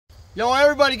Yo,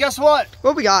 everybody, guess what?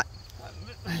 What we got?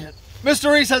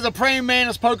 Mr. Reese has a Praying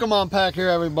Mantis Pokemon pack here,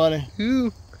 everybody.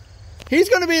 Ooh. He's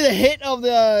going to be the hit of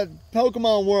the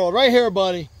Pokemon world. Right here,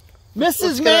 buddy.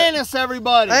 Mrs. Mantis,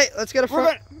 everybody. Hey, let's get a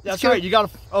front. That's right. You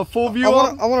got a full view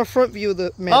of him? I want a front view of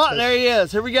the Mantis. Oh, there he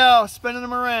is. Here we go. Spinning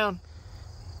him around.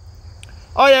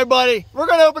 All right, everybody. We're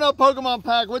going to open up Pokemon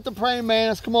pack with the Praying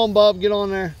Mantis. Come on, Bub. Get on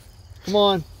there. Come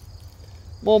on.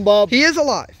 Come on, Bub. He is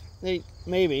alive. Hey,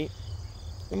 maybe.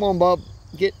 Come on, Bub.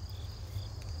 Get...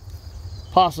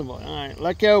 Possible. All right.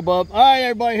 Let go, Bub. All right,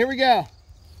 everybody. Here we go.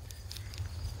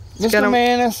 Mr.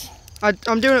 Mantis.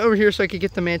 I'm doing it over here so I could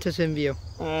get the Mantis in view.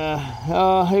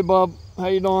 Hey, Bub. How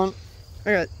you doing?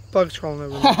 I got bugs crawling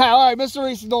over me. All right, Mr.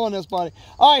 Reese is doing this, buddy.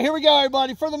 All right, here we go,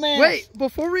 everybody, for the Mantis. Wait,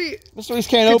 before we Mr. Reese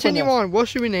can't open continue on, what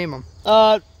should we name him?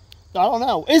 I don't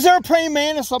know. Is there a Praying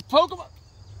Mantis, a Pokemon?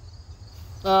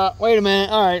 Wait a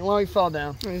minute. All right, well, he fell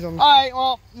down. All right,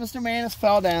 well, Mr. Mantis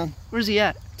fell down. Where's he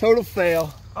at? Total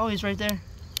fail. Oh, he's right there.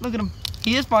 Look at him.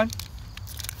 He is fine.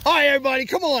 All right, everybody,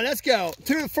 come on, let's go.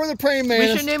 For the Praying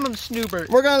Mantis. We should name him Snoobert.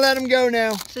 We're going to let him go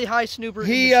now. Say hi, Snoobert.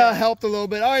 He helped a little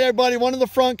bit. All right, everybody, one in the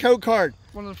front, code card.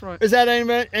 One in the front. Is that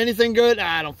anything good?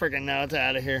 I don't freaking know. It's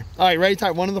out of here. All right, ready,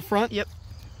 type one in the front? Yep.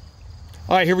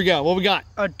 All right, here we go. What we got?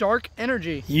 A Dark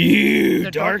Energy. You,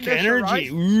 Dark Energy.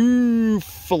 Ooh,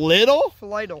 Flittle?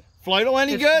 Flittle. Flittle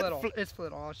any good? Flittle. It's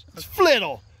Flittle. It's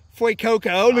Flittle.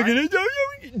 Fuecoco. Look at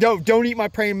it. Don't eat my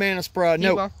Praying Mantis, bro.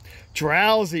 No.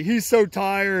 Drowsy. He's so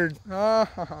tired.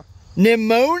 Nimona.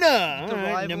 The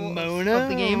right, rival Nimona. of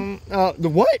the game. The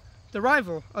what? The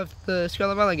rival of the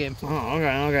Scarlet Valley game. Oh,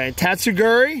 okay.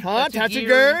 Tatsuguri. Huh?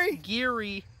 Tatsuguri?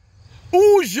 Geary.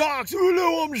 Ooh, Jacques.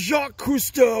 Hello, I'm Jacques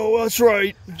Cousteau. That's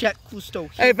right. Jacques Cousteau.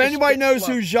 Hey, if anybody knows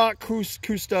who Jacques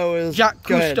Cousteau is, Jacques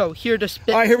Cousteau. Here to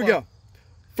spit. All right, here we go.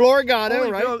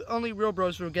 Floragato, right? Only real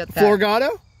bros will get that.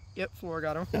 Floragato? Yep,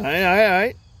 Floragato. All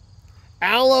right.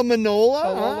 Alamanola.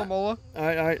 Alamola. All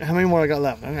right. How many more I got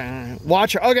left? Okay.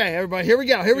 Watcher. Okay, everybody. Here we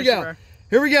go. Here we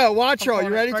go. Watcher. You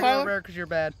ready, Tyler? Regular rare because you're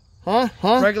bad. Huh?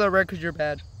 Regular rare because you're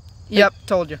bad. Yep,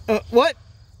 told you. What?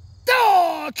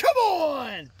 Oh, come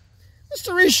on.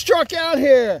 Mr. Reese struck out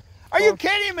here. Are you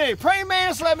kidding me? Praying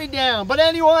Mantis let me down. But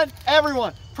everyone,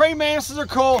 Praying Mantises are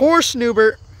cool. Poor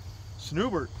Snoobert.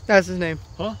 Snoobert? That's his name.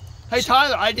 Huh? Hey,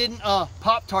 Tyler, I didn't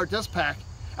Pop-Tart this pack.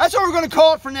 That's what we're going to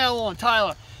call it from now on,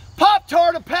 Tyler.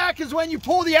 Pop-Tart a pack is when you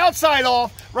pull the outside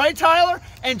off, right, Tyler?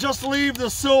 And just leave the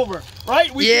silver,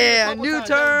 right? Yeah, new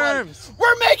terms.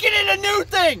 We're making it a new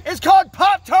thing. It's called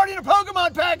Pop-Tarting a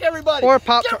Pokemon pack, everybody. Or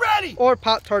Get ready. Or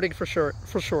Pop-Tarting for short.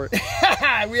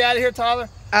 We out of here, Tyler?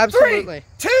 Absolutely.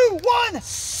 3, 2, 1,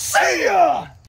 see ya!